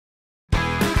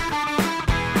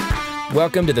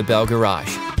Welcome to the Bell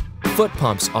Garage. Foot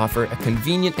pumps offer a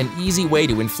convenient and easy way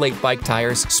to inflate bike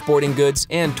tires, sporting goods,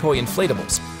 and toy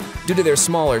inflatables. Due to their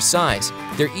smaller size,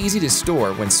 they're easy to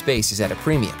store when space is at a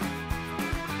premium.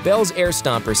 Bell's Air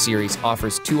Stomper Series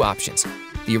offers two options,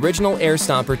 the original Air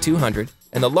Stomper 200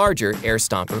 and the larger Air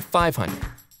Stomper 500.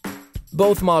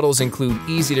 Both models include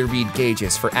easy-to-read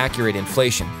gauges for accurate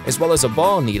inflation, as well as a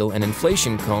ball needle and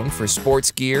inflation cone for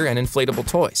sports gear and inflatable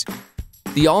toys.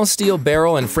 The all-steel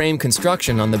barrel and frame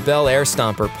construction on the Bell Air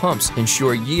Stomper pumps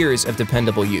ensure years of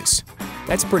dependable use.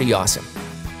 That's pretty awesome.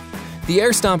 The Air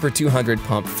Stomper 200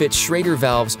 pump fits Schrader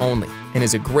valves only and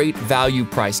is a great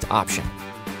value-priced option.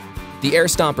 The Air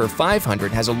Stomper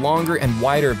 500 has a longer and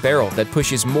wider barrel that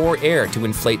pushes more air to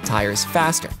inflate tires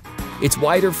faster. Its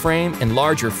wider frame and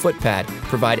larger foot pad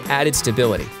provide added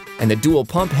stability, and the dual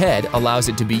pump head allows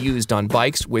it to be used on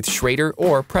bikes with Schrader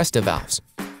or Presta valves.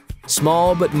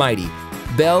 Small but mighty,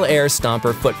 Bell Air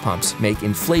Stomper foot pumps make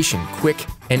inflation quick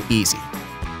and easy.